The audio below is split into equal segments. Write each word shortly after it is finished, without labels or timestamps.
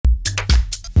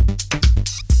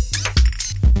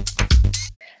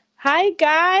Hi,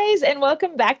 guys, and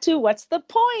welcome back to What's the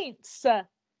Points?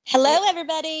 Hello,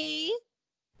 everybody.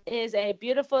 It is a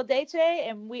beautiful day today,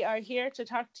 and we are here to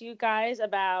talk to you guys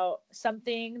about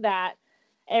something that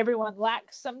everyone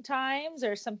lacks sometimes,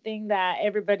 or something that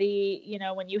everybody,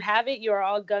 when you have it, you're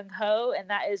all gung ho, and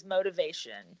that is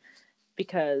motivation.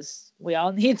 Because we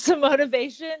all need some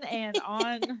motivation, and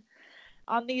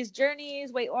on these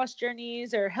journeys, weight loss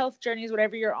journeys or health journeys,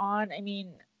 whatever you're on,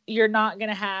 you're not going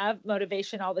to have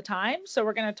motivation all the time. So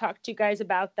we're going to talk to you guys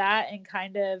about that and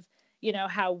kind of,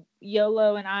 how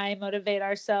YOLO and I motivate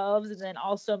ourselves, and then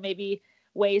also maybe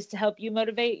ways to help you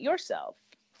motivate yourself.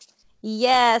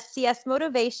 Yes,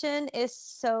 motivation is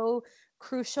so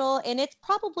crucial. And it's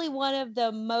probably one of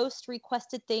the most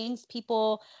requested things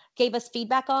people gave us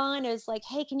feedback on is like,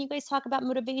 hey, can you guys talk about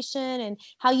motivation and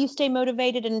how you stay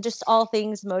motivated and just all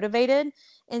things motivated?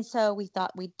 And so we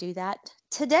thought we'd do that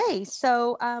today.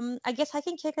 So I guess I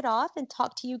can kick it off and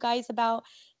talk to you guys about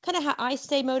kind of how I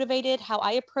stay motivated, how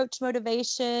I approach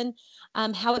motivation,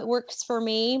 how it works for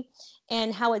me,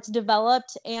 and how it's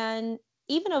developed. And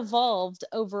even evolved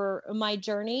over my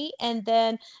journey. And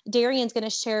then Darian's going to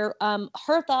share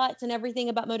her thoughts and everything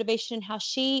about motivation, how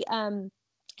she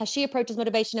approaches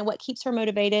motivation and what keeps her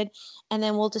motivated. And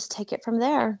then we'll just take it from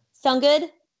there. Sound good?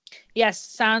 Yes,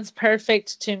 sounds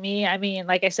perfect to me.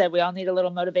 Like I said, we all need a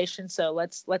little motivation, so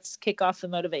let's kick off the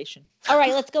motivation. All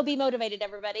right, let's go be motivated,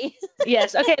 everybody.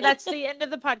 Yes. Okay, that's the end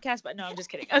of the podcast, but no, I'm just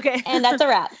kidding. Okay. And that's a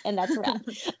wrap.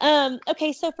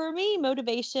 Okay, so for me,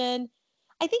 motivation,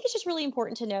 I think it's just really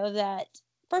important to know that,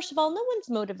 first of all, no one's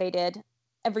motivated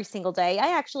every single day.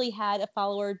 I actually had a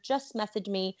follower just message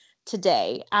me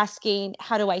today asking,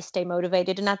 how do I stay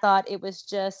motivated? And I thought it was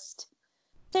just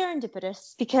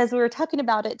serendipitous because we were talking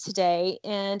about it today,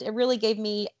 and it really gave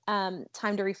me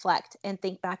time to reflect and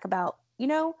think back about,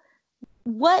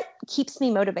 what keeps me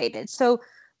motivated. So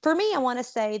for me, I want to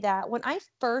say that when I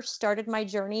first started my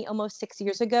journey almost 6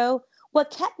 years ago, what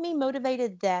kept me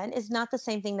motivated then is not the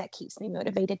same thing that keeps me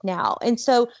motivated now. And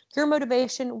so your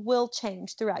motivation will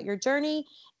change throughout your journey,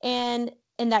 and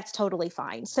that's totally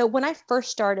fine. So when I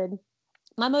first started,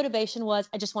 my motivation was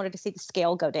I just wanted to see the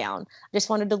scale go down. I just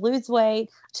wanted to lose weight.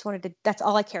 That's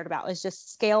all I cared about was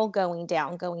just scale going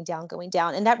down, going down, going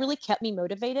down. And that really kept me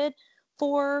motivated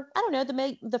for, I don't know,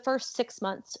 the first 6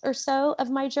 months or so of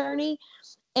my journey.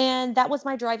 And that was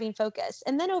my driving focus.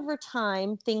 And then over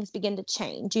time, things begin to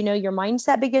change. Your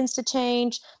mindset begins to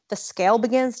change, the scale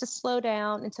begins to slow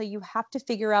down. And so you have to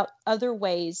figure out other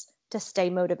ways to stay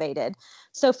motivated.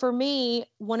 So for me,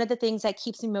 one of the things that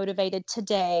keeps me motivated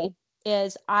today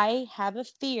is I have a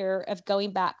fear of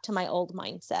going back to my old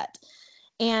mindset.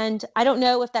 And I don't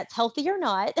know if that's healthy or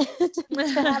not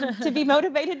to be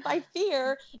motivated by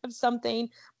fear of something,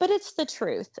 but it's the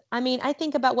truth. I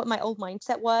think about what my old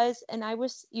mindset was, and I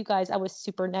was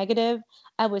super negative.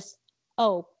 I was,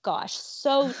 oh gosh,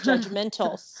 so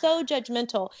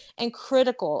judgmental and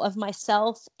critical of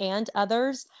myself and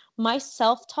others. My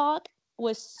self-talk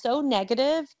was so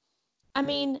negative.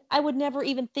 I would never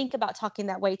even think about talking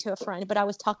that way to a friend, but I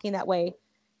was talking that way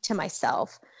to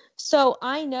myself. So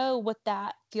I know what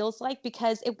that feels like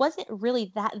because it wasn't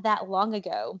really that long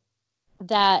ago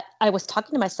that I was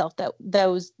talking to myself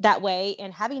that way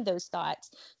and having those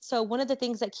thoughts. So one of the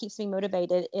things that keeps me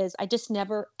motivated is I just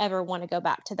never ever want to go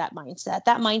back to that mindset.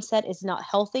 That mindset is not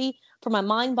healthy for my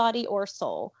mind, body, or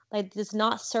soul. Like, it does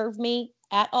not serve me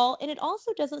at all, and it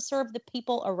also doesn't serve the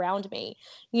people around me.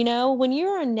 When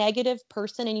you're a negative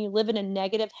person and you live in a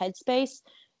negative headspace,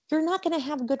 you're not going to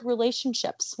have good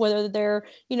relationships, whether they're,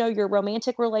 your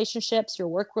romantic relationships, your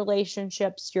work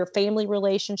relationships, your family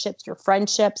relationships, your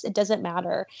friendships. It doesn't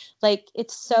matter. Like,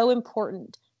 it's so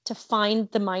important to find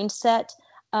the mindset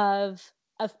of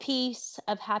peace,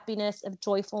 of happiness, of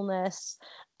joyfulness,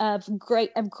 of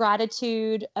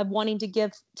gratitude, of wanting to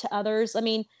give to others.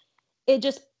 It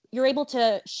just, you're able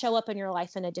to show up in your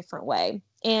life in a different way.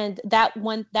 And that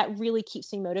really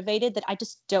keeps me motivated, that I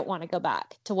just don't want to go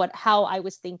back to how I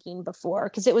was thinking before,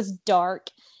 because it was dark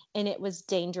and it was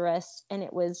dangerous and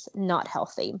it was not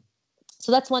healthy.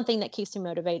 So that's one thing that keeps me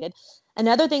motivated.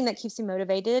 Another thing that keeps me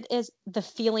motivated is the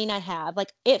feeling I have.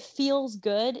 Like, it feels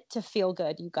good to feel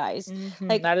good, you guys.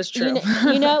 Like, that is true.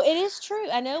 it is true.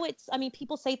 I know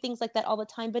people say things like that all the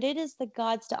time, but it is the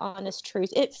God's to honest truth.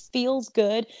 It feels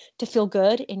good to feel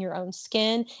good in your own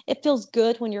skin. It feels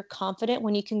good when you're confident,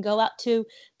 when you can go out to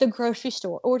the grocery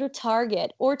store or to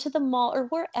Target or to the mall or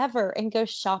wherever and go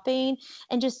shopping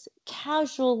and just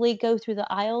casually go through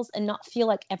the aisles and not feel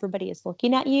like everybody is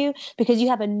looking at you, because you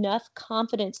have enough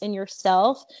confidence in yourself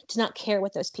to not care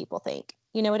what those people think.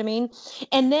 You know what I mean?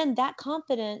 And then that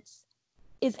confidence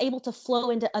is able to flow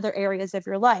into other areas of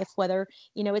your life, whether,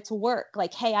 it's work,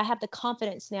 like, hey, I have the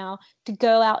confidence now to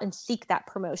go out and seek that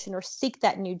promotion or seek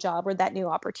that new job or that new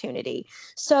opportunity.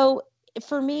 So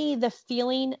for me, the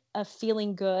feeling of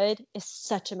feeling good is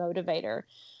such a motivator.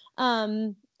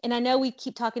 And I know we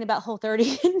keep talking about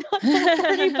Whole30 and not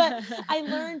Whole30, but I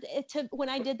learned when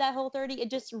I did that Whole30, it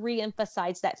just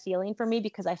re-emphasized that feeling for me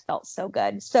because I felt so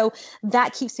good. So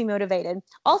that keeps me motivated.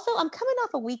 Also, I'm coming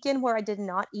off a weekend where I did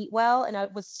not eat well and I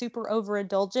was super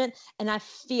overindulgent, and I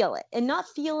feel it, and not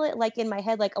feel it like in my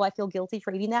head, like, oh, I feel guilty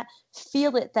for eating that.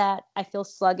 Feel it that I feel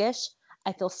sluggish.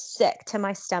 I feel sick to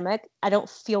my stomach. I don't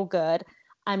feel good.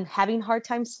 I'm having a hard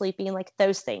time sleeping, like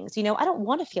those things. I don't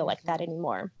want to feel like that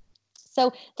anymore.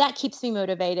 So that keeps me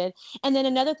motivated. And then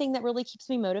another thing that really keeps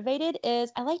me motivated is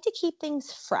I like to keep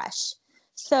things fresh.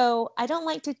 So I don't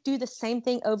like to do the same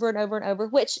thing over and over and over,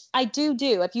 which I do.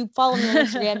 If you follow me on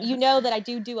Instagram, you know that I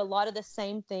do a lot of the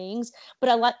same things, but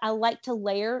I like to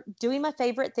layer doing my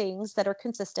favorite things that are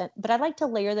consistent, but I like to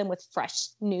layer them with fresh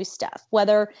new stuff,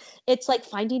 whether it's like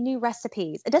finding new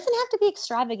recipes. It doesn't have to be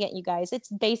extravagant, you guys. It's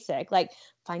basic, like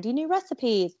finding new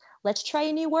recipes. Let's try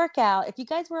a new workout. If you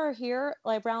guys were here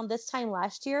like around this time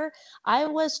last year, I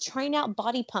was trying out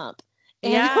Body Pump.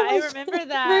 Yeah, I remember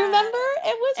that. Remember?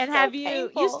 It was and so have you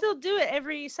painful. You still do it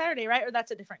every Saturday, right? Or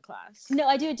that's a different class? No,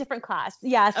 I do a different class.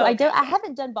 Yeah, so okay. I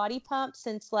haven't done Body Pump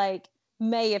since like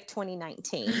May of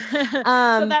 2019. So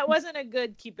that wasn't a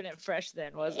good keeping it fresh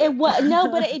then, was it? It was no,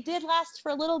 but it did last for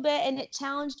a little bit, and it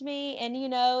challenged me, and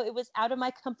it was out of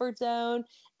my comfort zone,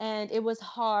 and it was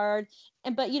hard.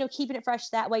 But keeping it fresh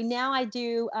that way. Now I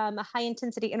do a high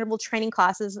intensity interval training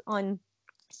classes on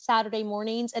Saturday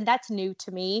mornings, and that's new to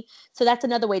me. So that's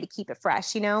another way to keep it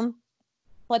fresh,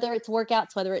 whether it's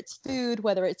workouts, whether it's food,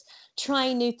 whether it's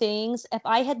trying new things. If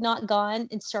I had not gone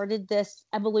and started this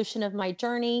evolution of my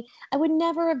journey, I would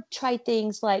never have tried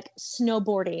things like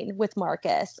snowboarding with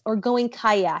Marcus or going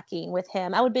kayaking with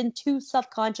him. I would have been too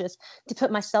self-conscious to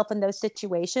put myself in those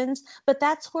situations, but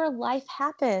that's where life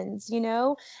happens,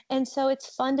 And so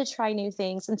it's fun to try new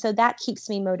things. And so that keeps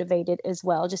me motivated as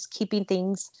well, just keeping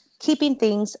things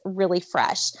really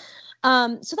fresh.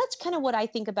 So that's kind of what I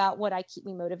think about what I keep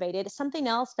me motivated. Something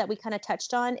else that we kind of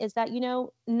touched on is that,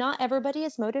 not everybody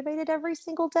is motivated every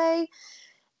single day.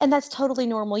 And that's totally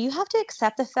normal. You have to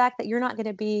accept the fact that you're not going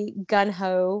to be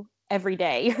gung-ho every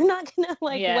day. You're not going to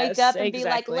wake up and be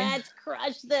like, let's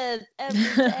crush this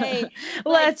every day.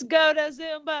 Let's go to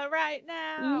Zumba right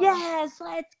now. Yes,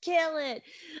 let's kill it.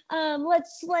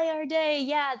 Let's slay our day.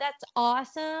 Yeah, that's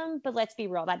awesome. But let's be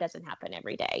real, that doesn't happen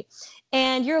every day.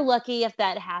 And you're lucky if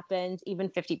that happens even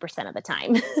 50% of the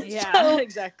time. Yeah, so,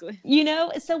 exactly.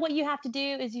 So what you have to do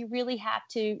is you really have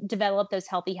to develop those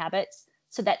healthy habits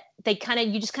so that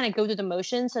you just kind of go through the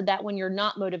motions, so that when you're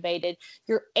not motivated,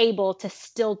 you're able to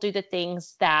still do the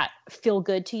things that feel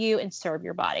good to you and serve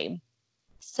your body.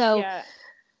 So yeah.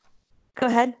 Go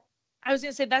ahead. I was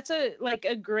going to say that's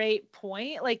a great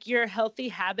point. Like your healthy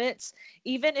habits,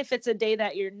 even if it's a day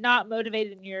that you're not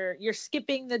motivated and you're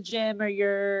skipping the gym or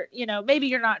you're, maybe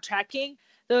you're not tracking,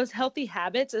 those healthy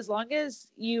habits, as long as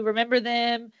you remember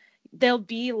them, they'll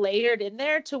be layered in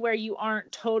there to where you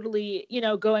aren't totally,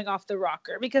 going off the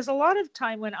rocker. Because a lot of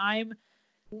time when I'm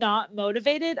not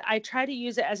motivated, I try to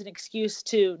use it as an excuse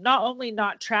to not only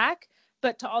not track,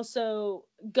 but to also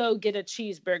go get a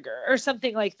cheeseburger or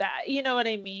something like that. You know what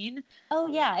I mean? Oh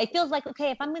yeah. It feels like, okay,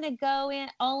 if I'm going to go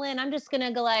all in, I'm just going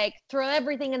to go throw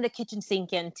everything in the kitchen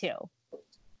sink in too.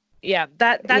 Yeah.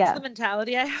 That's the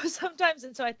mentality I have sometimes.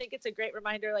 And so I think it's a great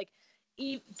reminder,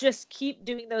 just keep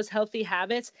doing those healthy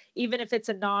habits, even if it's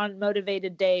a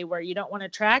non-motivated day where you don't want to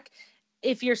track.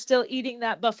 If you're still eating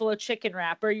that buffalo chicken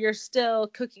wrap or you're still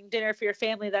cooking dinner for your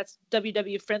family that's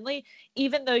WW friendly,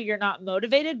 even though you're not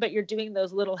motivated, but you're doing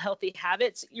those little healthy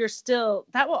habits,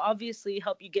 that will obviously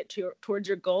help you get towards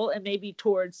your goal and maybe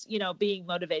towards, being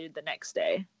motivated the next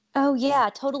day. Oh yeah,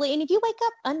 totally. And if you wake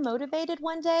up unmotivated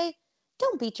one day,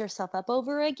 don't beat yourself up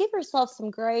over it. Give yourself some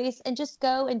grace and just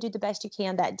go and do the best you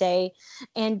can that day.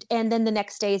 And then the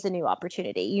next day is a new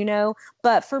opportunity,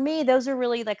 But for me, those are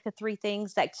really like the three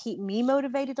things that keep me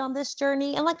motivated on this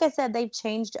journey. And like I said, they've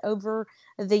changed over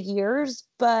the years,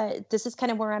 but this is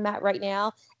kind of where I'm at right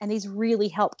now. And these really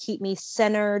help keep me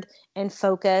centered and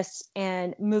focused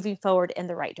and moving forward in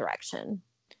the right direction.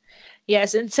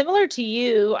 Yes. And similar to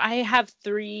you, I have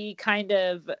three kind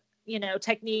of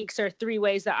techniques or three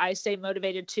ways that I stay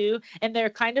motivated too. And they're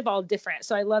kind of all different.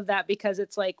 So I love that because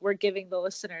it's like we're giving the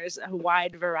listeners a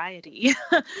wide variety.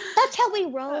 That's how we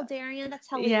roll, Darian. That's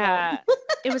how we roll.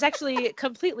 It was actually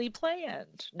completely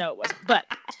planned. No, it wasn't. But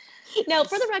No,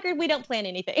 for the record, we don't plan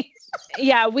anything.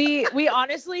 Yeah, we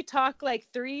honestly talk like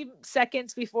 3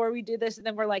 seconds before we do this, and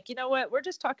then we're like, you know what? We're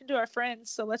just talking to our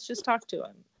friends, so let's just talk to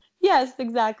them. Yes,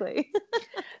 exactly.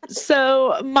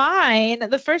 So mine,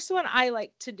 the first one I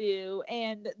like to do,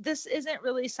 and this isn't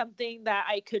really something that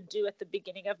I could do at the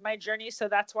beginning of my journey, so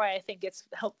that's why I think it's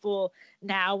helpful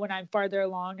now when I'm farther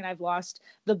along and I've lost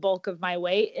the bulk of my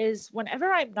weight, is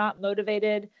whenever I'm not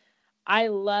motivated, I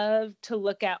love to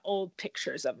look at old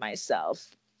pictures of myself.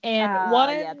 And Yeah,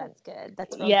 one, that's good.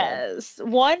 That's real good. yes,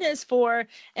 one is for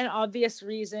an obvious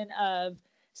reason of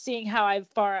seeing how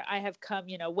far I have come,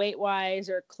 weight wise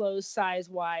or clothes size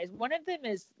wise. One of them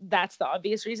is that's the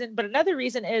obvious reason. But another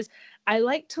reason is I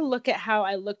like to look at how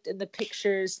I looked in the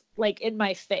pictures, like in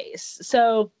my face.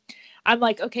 So I'm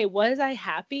like, okay, was I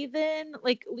happy then?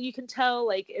 Like, you can tell,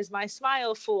 like, is my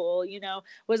smile full?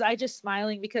 Was I just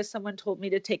smiling because someone told me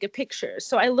to take a picture?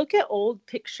 So I look at old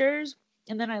pictures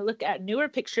and then I look at newer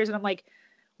pictures and I'm like,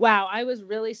 wow, I was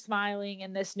really smiling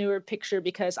in this newer picture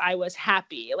because I was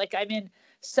happy. Like, I'm in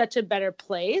such a better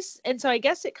place. And so I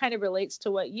guess it kind of relates to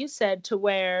what you said, to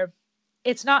where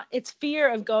it's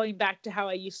fear of going back to how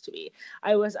I used to be.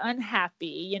 I was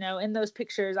unhappy, in those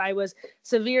pictures. I was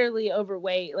severely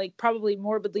overweight, like probably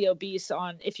morbidly obese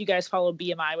on, if you guys follow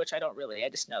BMI, which I don't really, I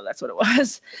just know that's what it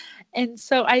was. And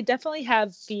so I definitely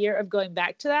have fear of going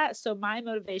back to that. So my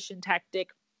motivation tactic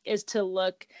is to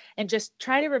look and just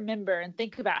try to remember and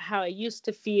think about how I used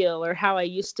to feel or how I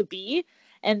used to be.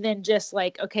 And then just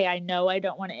like, okay, I know I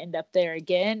don't want to end up there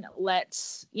again.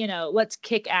 Let's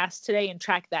kick ass today and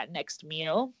track that next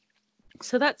meal.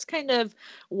 So that's kind of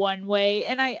one way.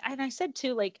 And I said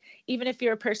too, like, even if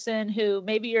you're a person who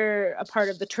maybe you're a part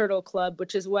of the turtle club,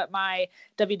 which is what my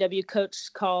WW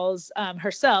coach calls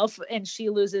herself, and she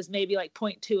loses maybe like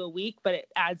 0.2 a week, but it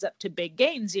adds up to big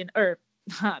gains, or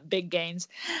big gains,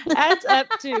 adds up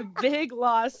to big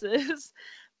losses.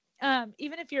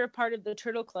 Even if you're a part of the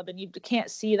turtle club and you can't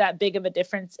see that big of a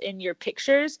difference in your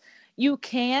pictures, you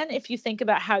can if you think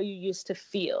about how you used to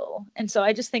feel. And so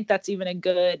I just think that's even a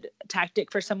good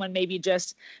tactic for someone, maybe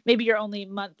you're only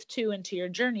month 2 into your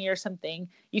journey or something.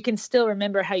 You can still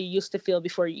remember how you used to feel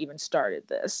before you even started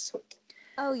this.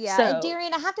 Oh yeah. And So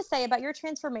Darian, I have to say about your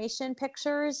transformation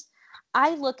pictures,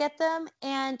 I look at them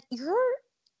and you're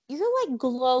like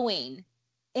glowing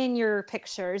in your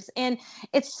pictures. And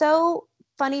it's so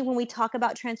funny when we talk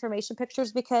about transformation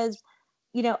pictures because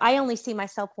I only see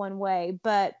myself one way,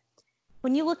 but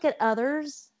when you look at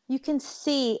others, you can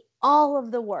see all of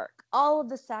the work, all of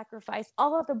the sacrifice,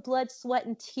 all of the blood, sweat,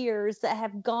 and tears that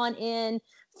have gone in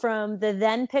from the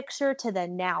then picture to the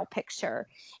now picture.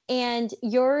 And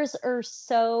yours are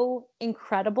so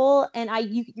incredible. And I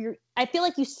feel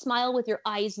like you smile with your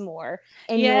eyes more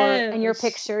in your yes.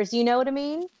 pictures. You know what I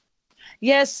mean?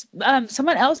 Yes,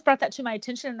 someone else brought that to my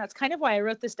attention, and that's kind of why I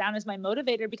wrote this down as my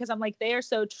motivator, because I'm like, they are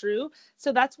so true.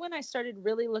 So that's when I started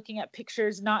really looking at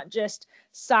pictures, not just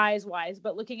size wise,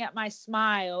 but looking at my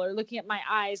smile or looking at my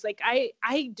eyes. Like I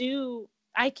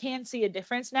can see a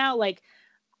difference now. Like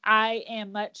I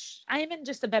am in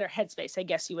just a better headspace, I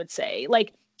guess you would say.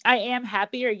 Like I am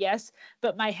happier, yes,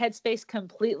 but my headspace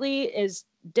completely is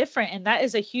different. And that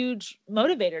is a huge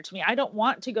motivator to me. I don't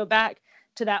want to go back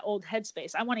to that old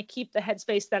headspace. I want to keep the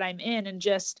headspace that I'm in and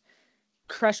just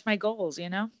crush my goals.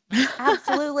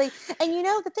 Absolutely. And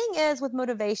the thing is with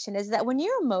motivation is that when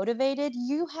you're motivated,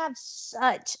 you have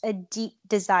such a deep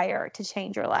desire to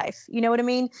change your life. You know what I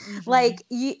mean? Mm-hmm. Like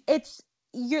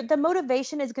the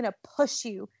motivation is going to push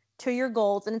you to your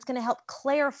goals and it's going to help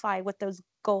clarify what those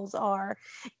goals are.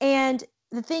 And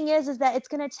the thing is that it's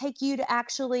going to take you to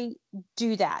actually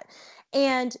do that.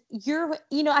 And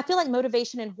I feel like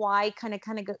motivation and why kind of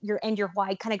go your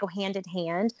why kind of go hand in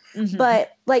hand. Mm-hmm.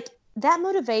 But like that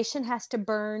motivation has to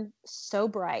burn so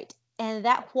bright and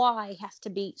that why has to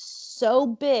be so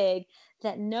big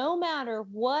that no matter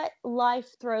what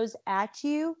life throws at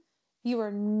you, you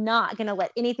are not going to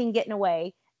let anything get in the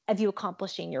way of you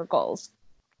accomplishing your goals.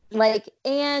 Like,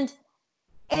 and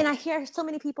I hear so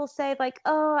many people say like,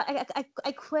 oh,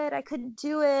 I quit. I couldn't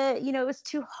do it. It was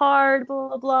too hard, blah,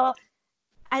 blah, blah.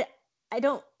 I, I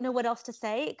don't know what else to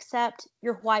say except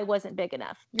your why wasn't big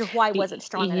enough. Your why wasn't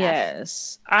strong enough.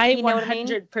 Yes, I You know what I mean?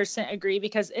 100% agree,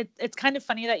 because it's kind of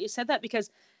funny that you said that, because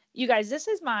you guys, this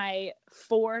is my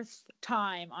 4th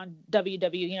time on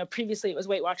WW. Previously it was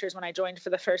Weight Watchers when I joined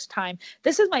for the first time.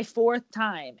 This is my 4th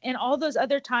time. And all those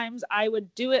other times I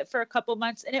would do it for a couple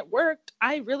months and it worked.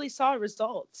 I really saw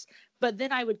results, but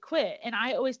then I would quit. And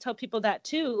I always tell people that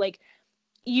too. Like,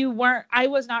 I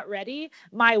was not ready.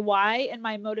 My why and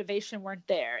my motivation weren't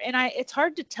there. And it's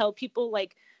hard to tell people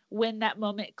like when that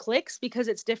moment clicks, because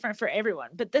it's different for everyone.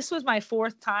 But this was my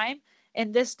fourth time,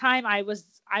 and this time I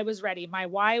was ready. My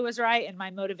why was right and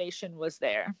my motivation was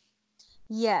there.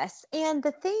 Yes. And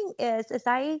the thing is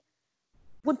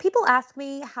when people ask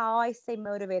me how I stay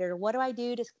motivated or what do I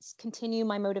do to continue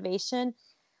my motivation,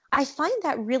 I find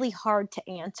that really hard to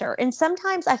answer. And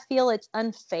sometimes I feel it's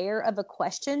unfair of a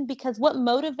question, because what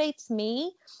motivates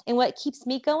me and what keeps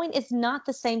me going is not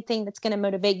the same thing that's going to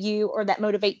motivate you, or that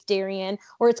motivates Darian,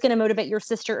 or it's going to motivate your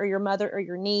sister or your mother or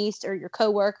your niece or your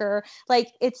coworker.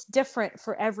 Like, it's different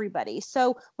for everybody.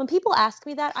 So when people ask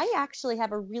me that, I actually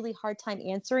have a really hard time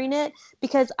answering it,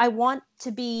 because I want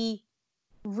to be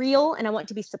real and I want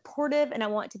to be supportive and I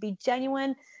want to be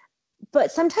genuine.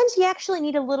 But sometimes you actually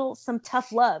need some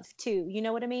tough love too. You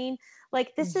know what I mean?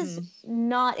 Like, this is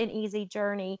not an easy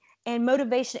journey. And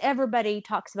motivation, everybody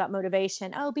talks about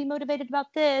motivation. Oh, be motivated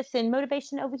about this and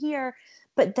motivation over here.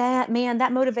 But that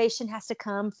motivation has to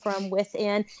come from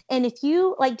within. And if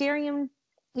you, like Darian,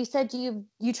 you said you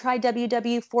tried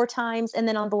WW 4 times, and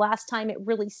then on the last time it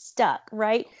really stuck,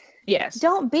 right? Yes.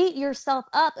 Don't beat yourself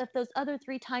up if those other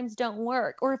 3 times don't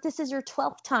work, or if this is your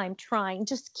 12th time trying.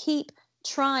 Just keep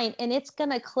trying, and it's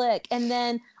gonna click. And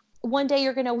then one day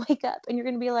you're gonna wake up and you're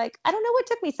gonna be like, I don't know what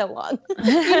took me so long.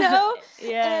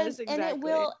 Yes, And it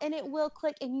will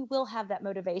click, and you will have that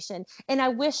motivation. And I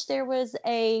wish there was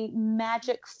a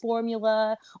magic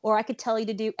formula, or I could tell you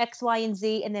to do X, Y, and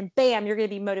Z, and then bam, you're gonna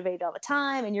be motivated all the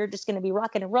time, and you're just gonna be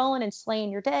rocking and rolling and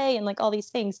slaying your day and like all these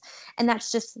things. And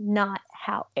that's just not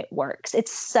how it works.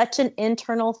 It's such an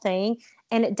internal thing,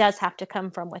 and it does have to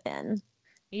come from within.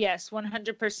 Yes,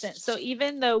 100%. So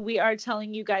even though we are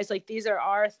telling you guys, like, these are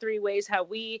our 3 ways how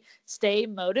we stay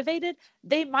motivated,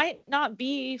 they might not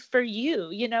be for you.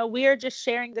 We are just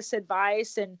sharing this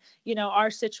advice and, our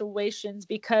situations,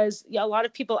 because a lot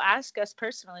of people ask us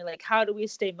personally, like, how do we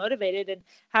stay motivated and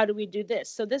how do we do this?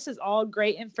 So this is all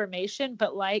great information,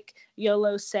 but like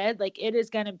Yolo said, like, it is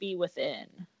going to be within.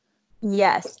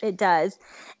 Yes, it does.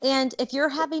 And if you're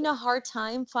having a hard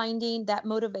time finding that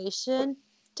motivation,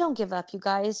 don't give up, you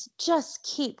guys. Just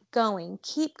keep going,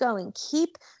 keep going,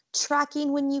 keep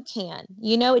tracking when you can.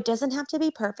 It doesn't have to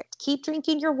be perfect. Keep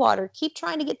drinking your water, keep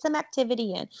trying to get some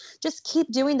activity in. Just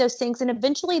keep doing those things. And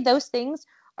eventually, those things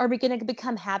are going to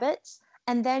become habits.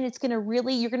 And then you're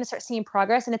going to start seeing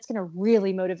progress, and it's going to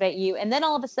really motivate you. And then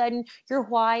all of a sudden, your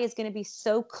why is going to be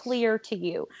so clear to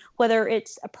you, whether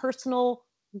it's a personal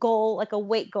goal, like a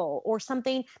weight goal or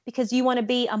something, because you want to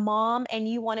be a mom and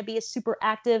you want to be a super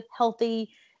active, healthy,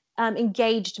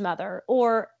 engaged mother,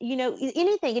 or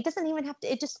anything. It doesn't even have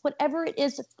to, it just, whatever it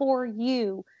is for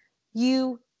you,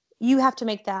 you have to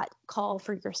make that call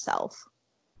for yourself.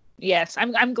 Yes,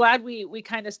 I'm glad we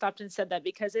kind of stopped and said that,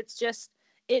 because it's just,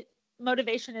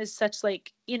 motivation is such,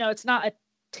 like, it's not a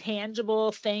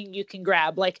tangible thing you can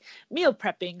grab, like meal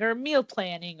prepping or meal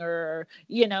planning or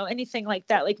anything like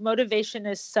that. Like, motivation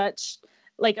is such,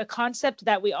 like, a concept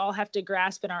that we all have to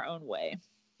grasp in our own way.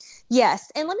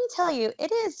 Yes. And let me tell you,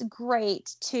 it is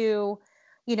great to,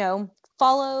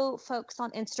 follow folks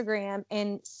on Instagram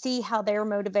and see how they're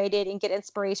motivated and get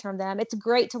inspiration from them. It's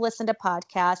great to listen to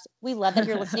podcasts. We love that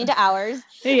you're listening to ours.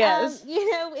 Yes.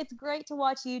 It's great to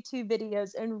watch YouTube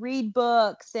videos and read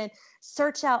books and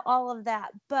search out all of that.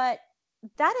 But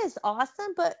that is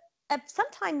awesome. But at some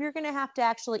time, you're going to have to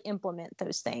actually implement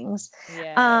those things.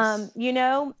 Yes. And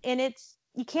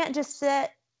you can't just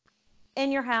sit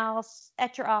in your house,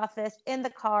 at your office, in the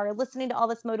car, listening to all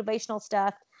this motivational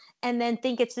stuff, and then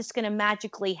think it's just going to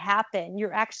magically happen.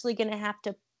 You're actually going to have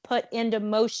to put into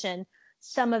motion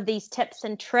some of these tips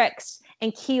and tricks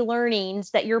and key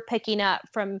learnings that you're picking up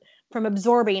from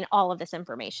absorbing all of this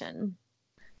information.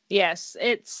 Yes,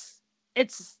 it's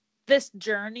this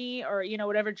journey, or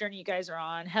whatever journey you guys are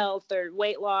on, health or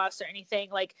weight loss or anything,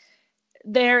 like,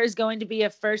 there is going to be a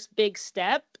first big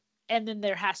step, and then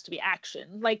there has to be action.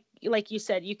 Like you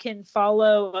said, you can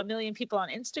follow a million people on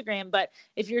Instagram, but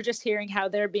if you're just hearing how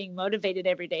they're being motivated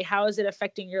every day, how is it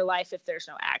affecting your life if there's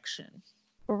no action?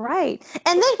 Right.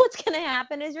 And then what's going to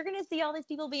happen is you're going to see all these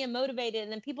people being motivated,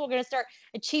 and then people are going to start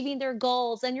achieving their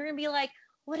goals, and you're going to be like,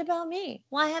 what about me?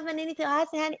 Why haven't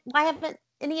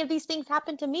any of these things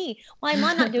happened to me? Why am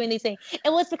I not doing these things?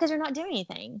 And it's because you're not doing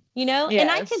anything, Yes. And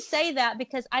I could say that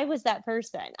because I was that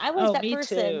person. Me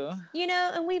too.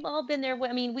 And we've all been there.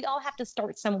 I mean, we all have to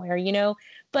start somewhere,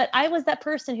 but I was that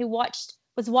person who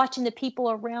was watching the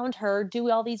people around her do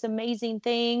all these amazing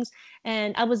things,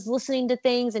 and I was listening to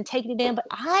things and taking it in, but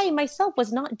I myself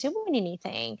was not doing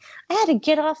anything. I had to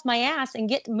get off my ass and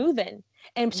get moving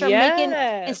and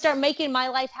start making my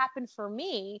life happen for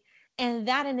me. And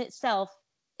that in itself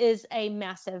is a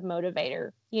massive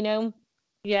motivator,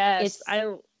 Yes.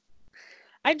 It's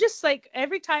I'm just like,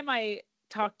 every time I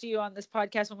talk to you on this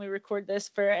podcast, when we record this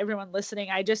for everyone listening,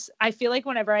 I feel like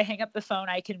whenever I hang up the phone,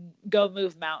 I can go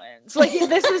move mountains. Like,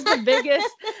 this is the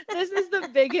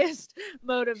biggest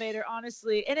motivator,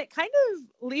 honestly. And it kind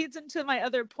of leads into my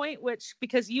other point, which,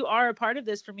 because you are a part of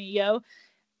this for me, Yo,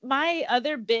 my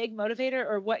other big motivator,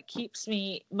 or what keeps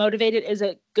me motivated, is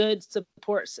a good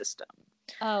support system.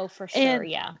 Oh, for sure. And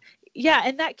Yeah. yeah,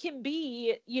 and that can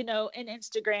be, an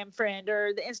Instagram friend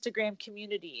or the Instagram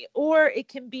community, or it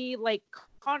can be like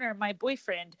Connor, my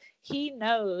boyfriend. He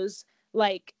knows,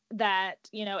 like, that,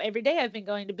 every day I've been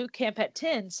going to boot camp at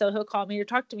 10. So he'll call me or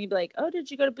talk to me, be like, "Oh,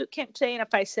 did you go to boot camp today?" And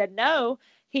if I said no,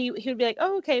 he would be like,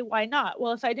 "Oh, okay, why not?"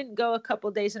 Well, if I didn't go a couple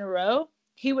days in a row,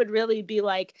 he would really be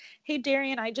like, "Hey,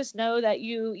 Darian, I just know that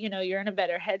you're in a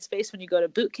better headspace when you go to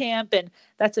boot camp, and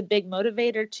that's a big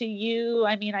motivator to you.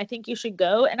 I mean, I think you should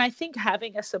go." And I think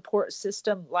having a support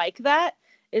system like that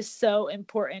is so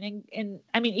important. And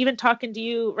I mean, even talking to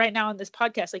you right now on this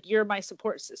podcast, like, you're my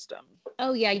support system.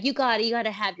 Oh yeah, you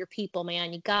gotta have your people,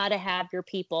 man. You gotta have your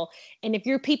people. And if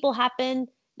your people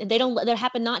they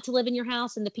happen not to live in your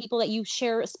house, and the people that you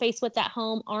share space with at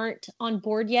home aren't on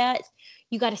board yet,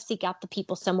 you got to seek out the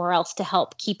people somewhere else to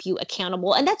help keep you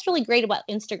accountable. And that's really great about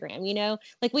Instagram.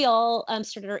 Like, we all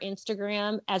started our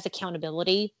Instagram as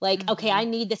accountability. Like, okay, I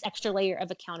need this extra layer of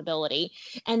accountability,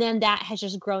 and then that has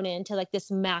just grown into like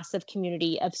this massive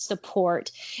community of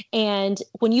support. And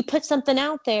when you put something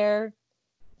out there,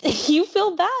 you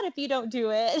feel bad if you don't do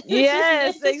it.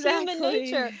 Yes, It's just human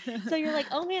exactly. nature. So you're like,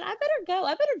 "Oh man, I better go.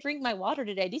 I better drink my water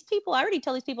today." I already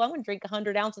tell these people I'm going to drink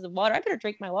 100 ounces of water. I better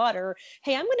drink my water. Or,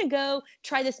 "Hey, I'm going to go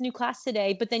try this new class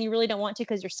today." But then you really don't want to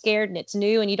because you're scared and it's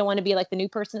new and you don't want to be like the new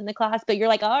person in the class. But you're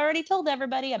like, "I already told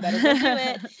everybody. I better go do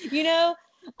it." You know?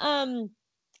 Um,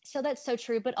 so that's so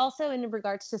true. But also in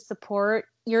regards to support,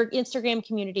 your Instagram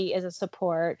community is a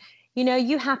support.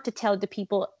 You have to tell the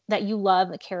people that you love,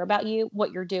 that care about you,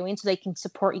 what you're doing so they can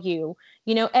support you.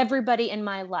 Everybody in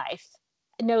my life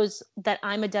knows that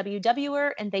I'm a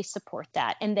WWer, and they support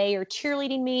that, and they are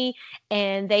cheerleading me,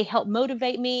 and they help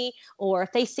motivate me. Or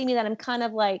if they see me that I'm kind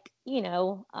of like,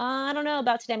 I don't know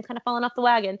about today, I'm kind of falling off the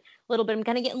wagon a little bit, I'm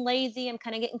kind of getting lazy, I'm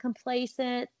kind of getting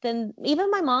complacent, then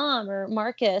even my mom or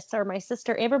Marcus or my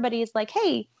sister, everybody is like,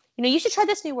 "Hey, you should try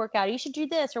this new workout, you should do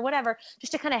this," or whatever,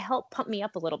 just to kind of help pump me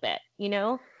up a little bit.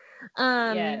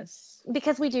 um, Yes.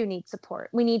 because we do need support.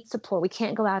 We need support. We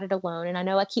can't go at it alone. And I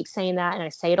know I keep saying that and I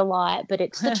say it a lot, but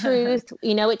it's the truth.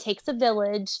 It takes a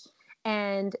village,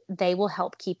 and they will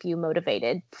help keep you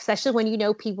motivated, especially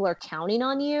when people are counting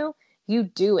on you. You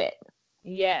do it.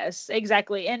 Yes,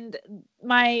 exactly. And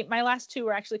my last two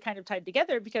were actually kind of tied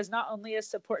together, because not only a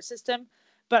support system,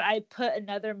 but I put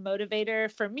another motivator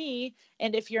for me.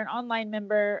 And if you're an online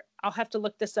member, I'll have to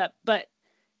look this up, but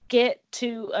get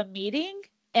to a meeting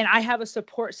and I have a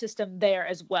support system there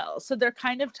as well. So they're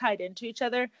kind of tied into each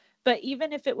other. But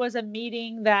even if it was a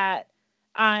meeting that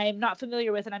I'm not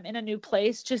familiar with and I'm in a new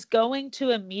place, just going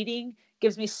to a meeting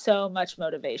gives me so much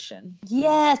motivation.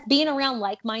 Yes, being around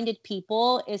like-minded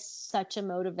people is such a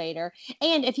motivator.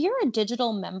 And if you're a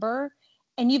digital member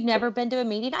and you've never been to a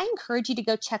meeting, I encourage you to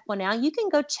go check one out. You can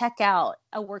go check out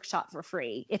a workshop for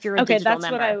free if you're a Okay, digital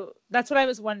member. that's what I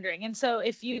was wondering. And so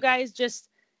if you guys just,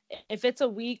 if it's a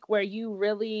week where you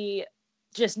really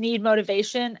just need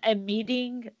motivation,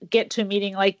 get to a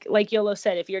meeting, like Yolo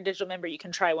said, if you're a digital member, you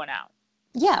can try one out.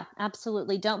 Yeah,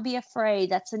 absolutely. Don't be afraid.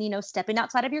 That's stepping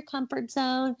outside of your comfort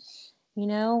zone.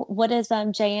 What does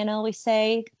Jan always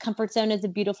say? Comfort zone is a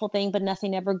beautiful thing, but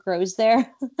nothing ever grows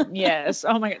there. Yes.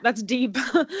 Oh my God, that's deep.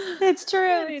 It's true.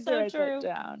 I It's need to so write that true.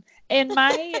 down. And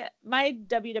my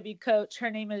WW coach, her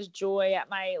name is Joy, at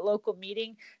my local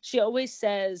meeting, she always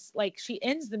says, like, she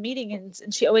ends the meeting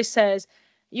and she always says,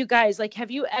 "You guys, like,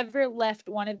 have you ever left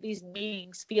one of these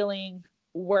meetings feeling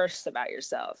worse about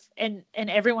yourself?" And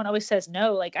everyone always says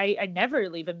no. Like, I never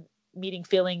leave a meeting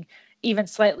feeling even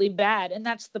slightly bad. And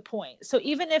that's the point. So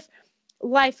even if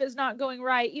life is not going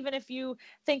right, even if you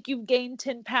think you've gained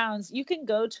 10 pounds, you can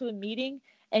go to a meeting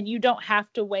and you don't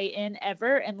have to weigh in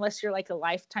ever, unless you're like a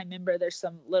lifetime member. There's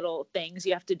some little things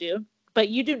you have to do, but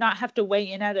you do not have to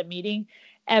weigh in at a meeting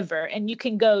ever. And you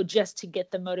can go just to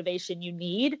get the motivation you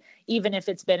need, even if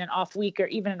it's been an off week or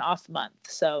even an off month.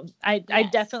 So I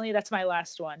Yes. definitely, that's my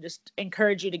last one. Just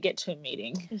encourage you to get to a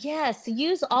meeting. Yes,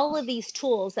 use all of these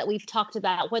tools that we've talked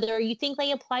about, whether you think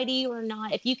they apply to you or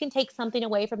not. If you can take something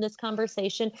away from this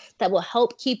conversation that will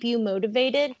help keep you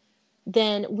motivated,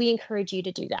 then we encourage you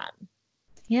to do that.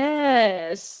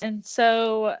 Yes. And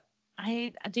so,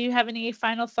 I do you have any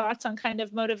final thoughts on kind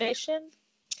of motivation?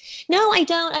 No, I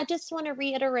don't. I just want to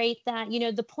reiterate that,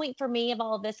 the point for me of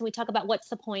all of this, and we talk about what's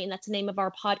the point, and that's the name of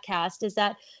our podcast, is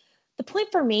that the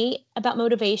point for me about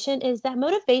motivation is that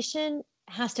motivation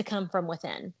has to come from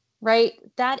within, right?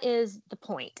 That is the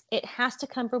point. It has to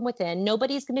come from within.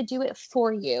 Nobody's going to do it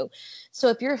for you. So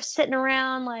if you're sitting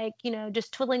around like,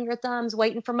 just twiddling your thumbs,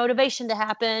 waiting for motivation to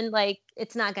happen, like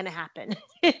it's not going to happen.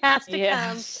 It has to come.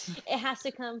 Yes. It has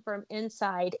to come from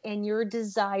inside, and your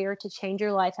desire to change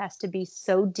your life has to be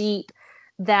so deep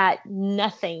that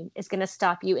nothing is going to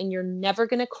stop you, and you're never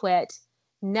going to quit,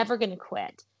 never going to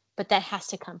quit. But that has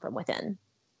to come from within.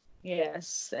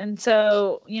 Yes. And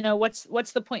so,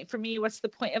 what's the point for me? What's the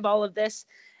point of all of this?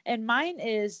 And mine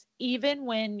is, even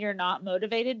when you're not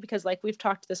motivated, because like we've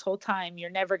talked this whole time,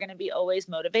 you're never going to be always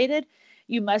motivated.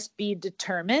 You must be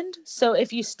determined. So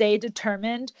if you stay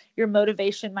determined, your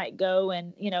motivation might go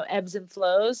and, ebbs and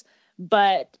flows,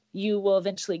 but you will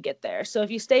eventually get there. So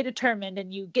if you stay determined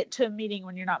and you get to a meeting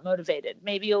when you're not motivated,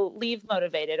 maybe you'll leave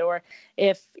motivated. Or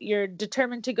if you're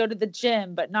determined to go to the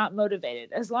gym but not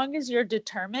motivated, as long as you're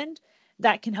determined,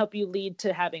 that can help you lead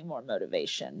to having more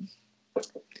motivation.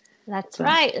 That's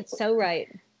right. It's so right.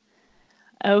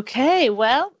 Okay,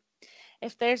 well,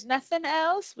 if there's nothing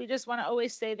else, we just want to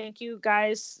always say thank you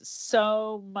guys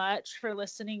so much for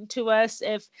listening to us.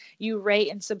 If you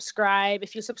rate and subscribe,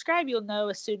 if you subscribe, you'll know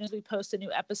as soon as we post a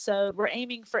new episode. We're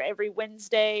aiming for every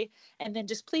Wednesday. And then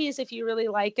just please, if you really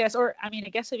like us, or I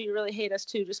guess if you really hate us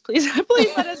too, just please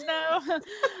let us know.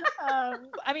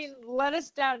 Let us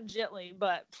down gently,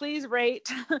 but please rate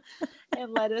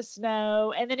and let us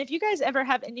know. And then if you guys ever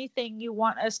have anything you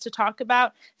want us to talk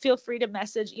about, feel free to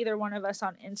message either one of us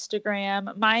on Instagram.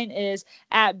 Mine is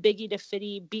at Biggie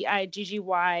DeFitty,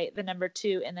 BIGGY, the number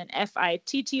 2, and then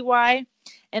FITTY.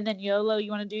 And then YOLO,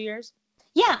 you want to do yours?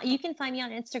 Yeah, you can find me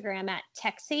on Instagram at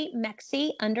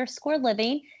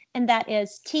TexyMexy_living, and that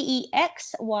is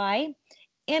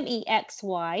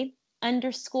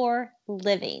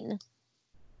TEXYMEXY_living.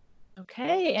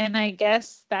 Okay, and I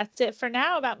guess that's it for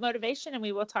now about motivation, and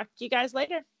we will talk to you guys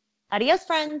later. Adios,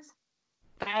 friends.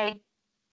 Bye.